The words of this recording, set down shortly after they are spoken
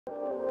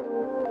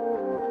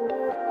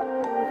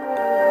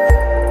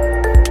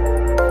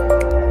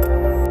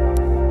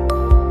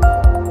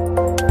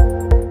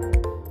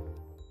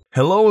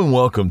Hello and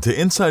welcome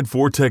to Inside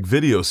 4Tech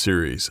video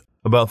series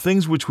about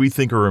things which we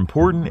think are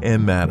important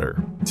and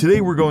matter. Today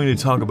we're going to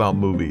talk about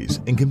movies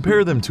and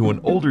compare them to an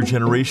older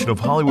generation of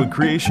Hollywood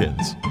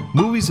creations.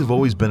 Movies have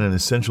always been an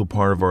essential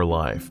part of our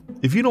life.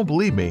 If you don't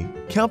believe me,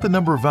 count the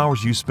number of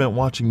hours you spent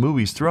watching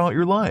movies throughout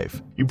your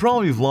life. You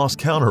probably have lost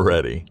count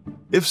already.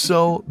 If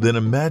so, then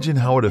imagine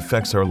how it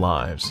affects our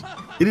lives.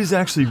 It is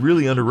actually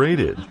really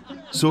underrated.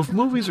 So if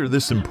movies are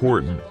this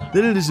important,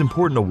 then it is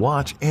important to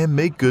watch and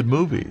make good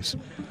movies,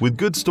 with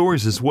good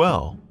stories as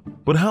well.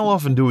 But how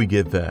often do we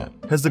get that?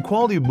 Has the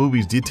quality of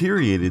movies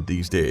deteriorated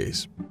these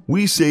days?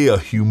 We say a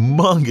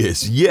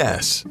humongous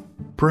yes!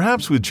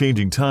 Perhaps with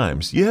changing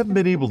times, you haven't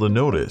been able to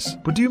notice,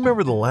 but do you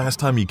remember the last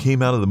time you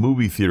came out of the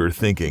movie theater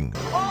thinking,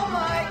 "Oh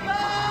my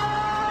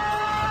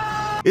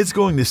God! It's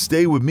going to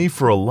stay with me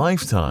for a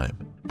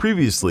lifetime"?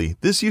 Previously,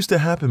 this used to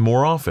happen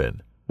more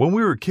often. When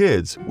we were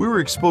kids, we were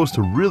exposed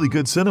to really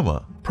good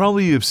cinema.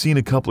 Probably you have seen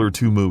a couple or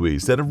two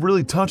movies that have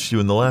really touched you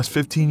in the last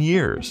 15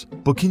 years.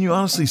 But can you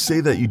honestly say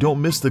that you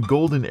don't miss the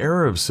golden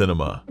era of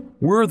cinema?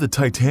 Where are the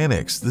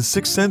Titanics, the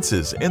Sixth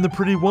Senses, and the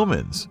Pretty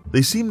Womans?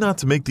 They seem not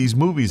to make these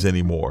movies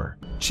anymore.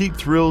 Cheap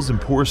thrills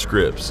and poor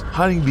scripts,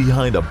 hiding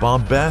behind a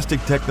bombastic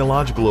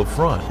technological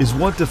upfront, is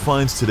what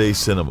defines today's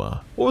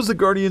cinema. What was the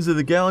Guardians of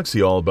the Galaxy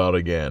all about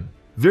again?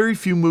 Very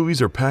few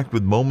movies are packed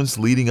with moments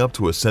leading up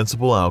to a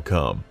sensible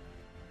outcome.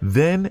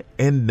 Then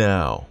and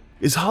now.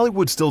 Is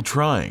Hollywood still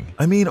trying?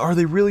 I mean, are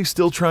they really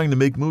still trying to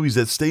make movies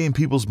that stay in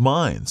people's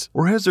minds?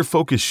 Or has their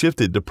focus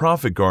shifted to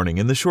profit garnering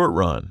in the short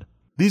run?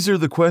 These are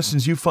the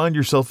questions you find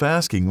yourself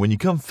asking when you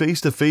come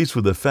face to face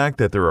with the fact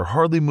that there are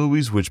hardly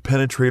movies which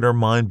penetrate our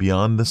mind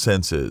beyond the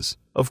senses.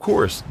 Of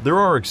course, there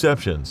are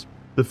exceptions.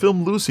 The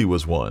film Lucy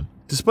was one.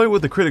 Despite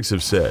what the critics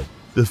have said,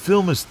 the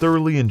film is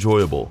thoroughly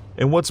enjoyable,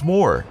 and what's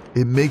more,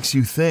 it makes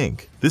you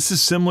think. This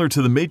is similar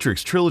to the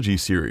Matrix trilogy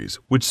series,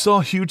 which saw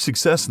huge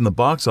success in the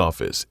box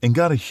office and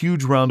got a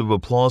huge round of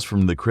applause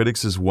from the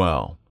critics as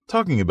well.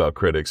 Talking about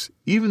critics,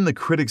 even the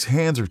critics'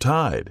 hands are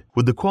tied.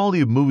 With the quality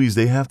of movies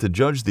they have to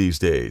judge these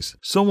days,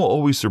 some will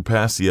always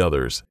surpass the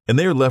others, and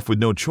they are left with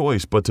no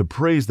choice but to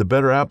praise the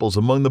better apples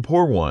among the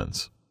poor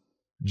ones.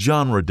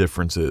 Genre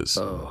differences.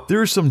 There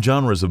are some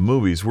genres of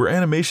movies where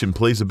animation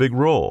plays a big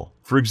role.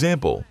 For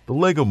example, the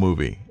Lego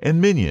Movie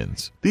and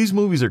Minions. These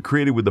movies are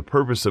created with the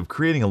purpose of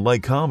creating a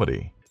light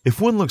comedy.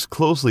 If one looks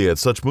closely at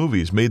such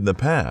movies made in the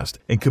past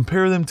and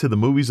compare them to the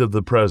movies of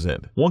the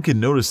present, one can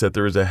notice that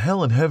there is a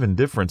hell and heaven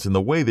difference in the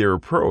way they are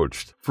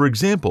approached. For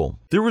example,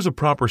 there was a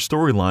proper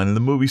storyline in the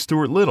movie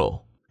Stuart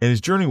Little, and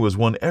his journey was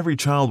one every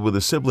child with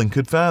a sibling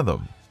could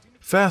fathom.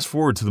 Fast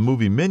forward to the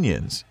movie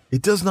Minions.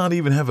 It does not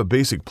even have a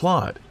basic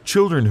plot.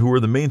 Children, who are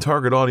the main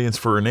target audience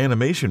for an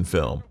animation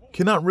film,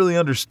 cannot really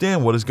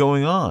understand what is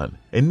going on,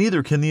 and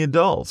neither can the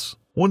adults.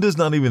 One does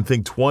not even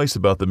think twice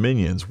about the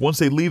Minions once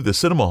they leave the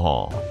cinema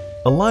hall.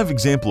 A live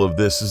example of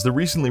this is the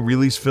recently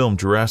released film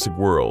Jurassic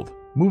World.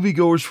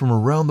 Moviegoers from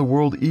around the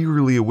world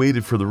eagerly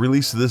awaited for the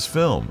release of this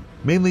film,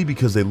 mainly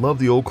because they love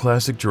the old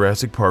classic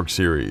Jurassic Park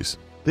series.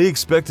 They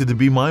expected to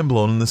be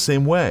mind-blown in the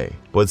same way,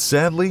 but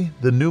sadly,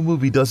 the new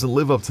movie doesn't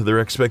live up to their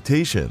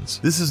expectations.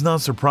 This is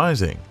not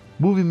surprising.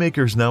 Movie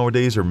makers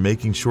nowadays are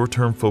making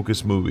short-term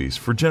focused movies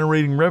for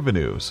generating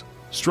revenues.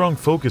 Strong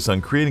focus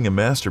on creating a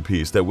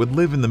masterpiece that would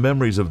live in the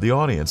memories of the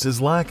audience is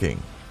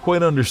lacking.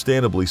 Quite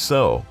understandably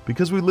so,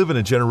 because we live in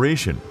a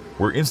generation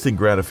where instant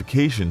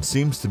gratification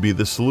seems to be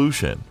the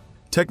solution.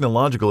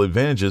 Technological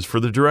advantages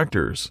for the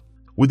directors.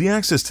 With the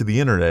access to the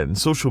internet and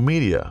social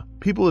media,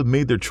 people have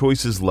made their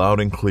choices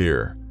loud and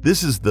clear.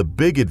 This is the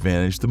big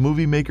advantage the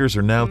movie makers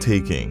are now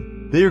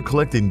taking. They are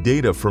collecting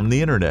data from the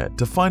internet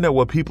to find out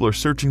what people are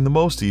searching the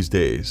most these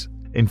days,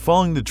 and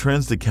following the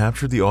trends to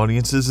capture the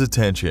audience's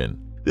attention.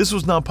 This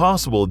was not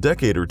possible a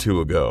decade or two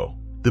ago.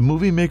 The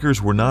movie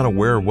makers were not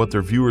aware of what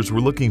their viewers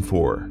were looking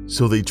for,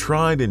 so they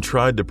tried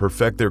to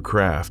perfect their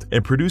craft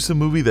and produce a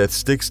movie that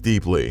sticks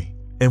deeply.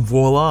 And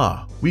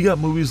voila, we got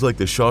movies like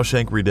The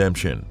Shawshank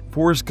Redemption,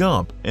 Forrest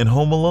Gump, and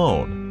Home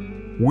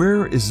Alone.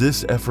 Where is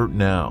this effort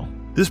now?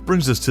 This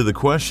brings us to the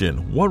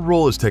question, what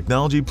role has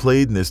technology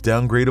played in this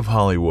downgrade of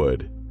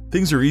Hollywood?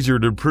 Things are easier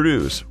to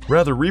produce,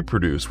 rather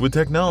reproduce, with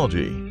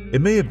technology.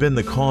 It may have been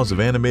the cause of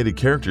animated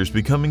characters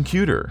becoming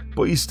cuter,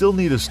 but you still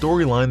need a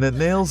storyline that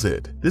nails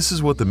it. This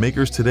is what the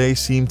makers today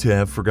seem to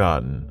have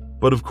forgotten.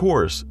 But of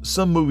course,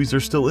 some movies are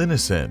still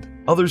innocent.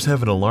 Others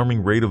have an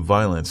alarming rate of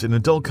violence and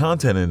adult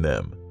content in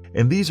them,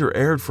 and these are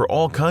aired for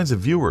all kinds of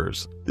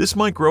viewers. This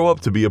might grow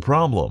up to be a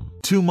problem.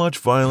 Too much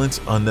violence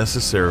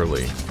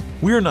unnecessarily.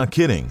 We are not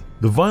kidding.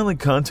 The violent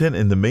content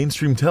in the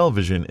mainstream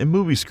television and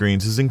movie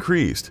screens has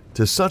increased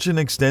to such an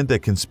extent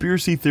that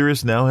conspiracy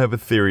theorists now have a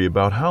theory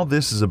about how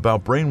this is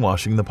about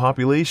brainwashing the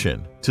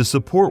population to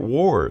support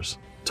wars.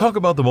 Talk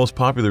about the most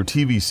popular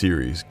TV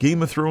series,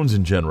 Game of Thrones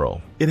in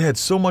general. It had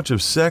so much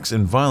of sex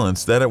and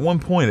violence that at one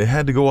point it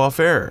had to go off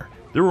air.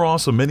 There were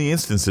also many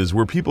instances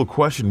where people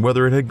questioned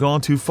whether it had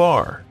gone too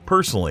far.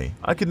 Personally,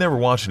 I could never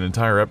watch an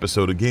entire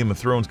episode of Game of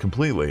Thrones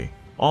completely.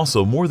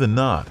 Also, more than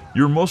not,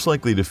 you're most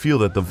likely to feel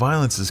that the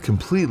violence is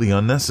completely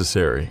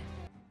unnecessary.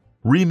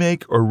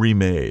 Remake or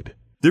remade?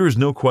 There is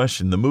no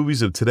question the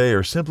movies of today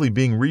are simply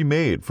being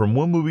remade from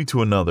one movie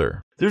to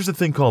another. There's a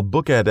thing called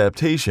book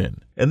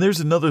adaptation, and there's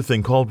another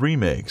thing called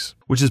remakes,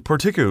 which is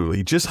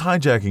particularly just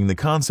hijacking the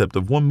concept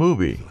of one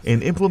movie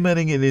and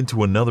implementing it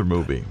into another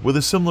movie with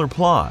a similar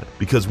plot,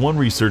 because one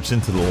researched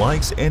into the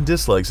likes and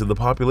dislikes of the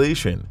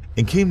population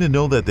and came to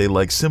know that they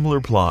like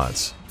similar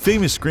plots.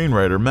 Famous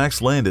screenwriter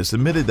Max Landis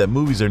admitted that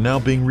movies are now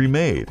being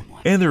remade,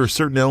 and there are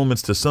certain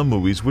elements to some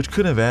movies which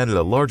could have added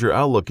a larger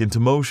outlook into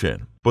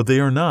motion, but they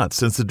are not,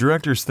 since the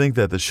directors think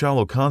that the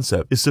shallow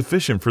concept is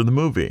sufficient for the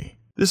movie.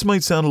 This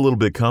might sound a little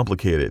bit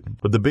complicated,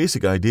 but the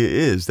basic idea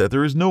is that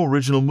there is no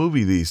original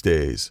movie these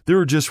days. There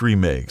are just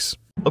remakes.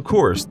 Of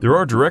course, there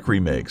are direct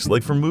remakes,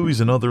 like from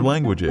movies in other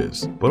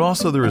languages, but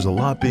also there is a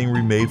lot being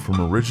remade from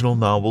original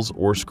novels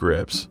or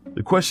scripts.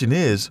 The question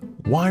is,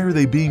 why are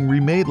they being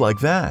remade like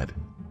that?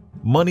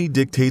 Money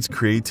dictates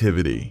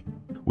creativity.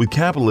 With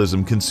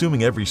capitalism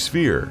consuming every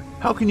sphere,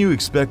 how can you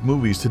expect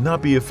movies to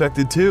not be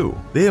affected too?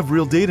 They have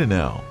real data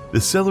now. The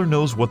seller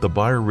knows what the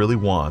buyer really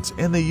wants,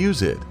 and they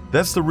use it.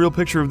 That's the real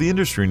picture of the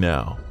industry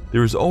now.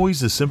 There is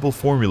always a simple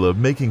formula of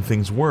making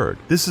things work.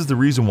 This is the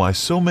reason why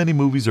so many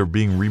movies are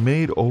being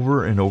remade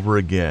over and over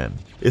again.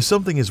 If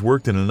something has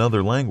worked in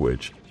another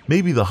language,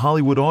 maybe the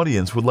Hollywood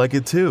audience would like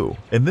it too,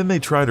 and then they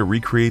try to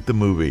recreate the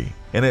movie,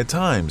 and at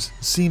times,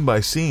 scene by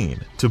scene,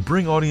 to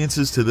bring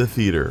audiences to the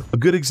theater. A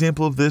good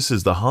example of this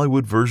is the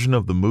Hollywood version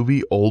of the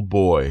movie Old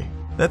Boy.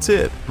 That's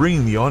it.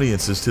 Bringing the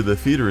audiences to the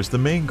theater is the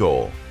main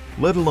goal,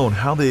 let alone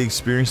how they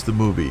experience the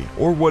movie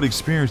or what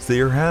experience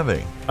they are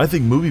having. I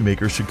think movie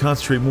makers should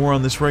concentrate more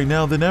on this right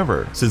now than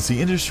ever, since the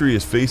industry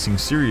is facing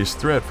serious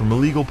threat from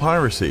illegal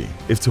piracy.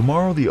 If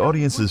tomorrow the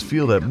audiences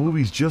feel that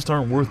movies just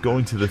aren't worth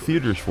going to the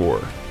theaters for,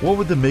 what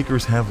would the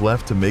makers have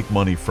left to make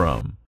money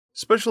from?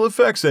 Special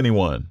effects,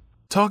 anyone?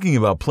 Talking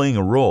about playing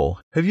a role,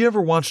 have you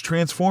ever watched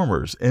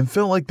Transformers and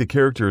felt like the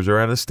characters are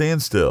at a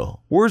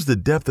standstill? Where's the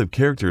depth of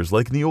characters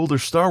like in the older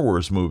Star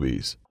Wars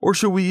movies? Or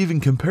should we even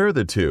compare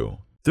the two?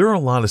 There are a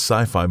lot of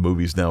sci-fi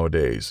movies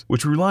nowadays,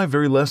 which rely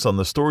very less on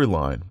the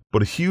storyline,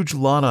 but a huge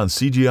lot on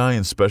CGI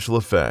and special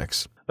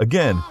effects.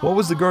 Again, what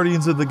was the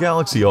Guardians of the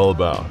Galaxy all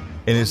about?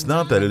 And it's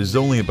not that it is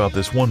only about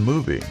this one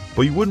movie,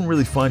 but you wouldn't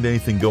really find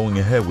anything going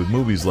ahead with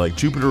movies like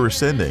Jupiter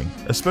Ascending,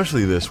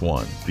 especially this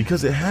one,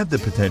 because it had the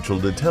potential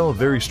to tell a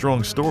very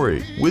strong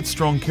story with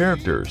strong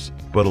characters.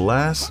 But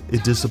alas,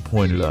 it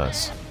disappointed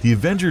us. The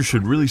Avengers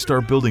should really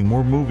start building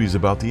more movies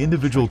about the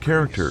individual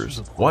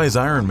characters. Why is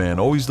Iron Man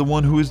always the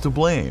one who is to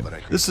blame?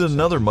 This is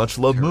another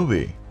much-loved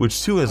movie,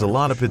 which too has a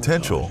lot of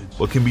potential,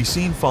 but can be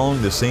seen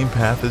following the same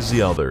path as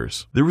the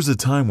others. There was a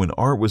time when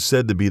art was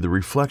said to be the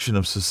reflection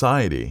of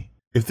society.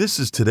 If this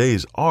is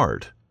today's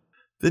art,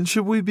 then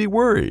should we be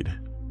worried?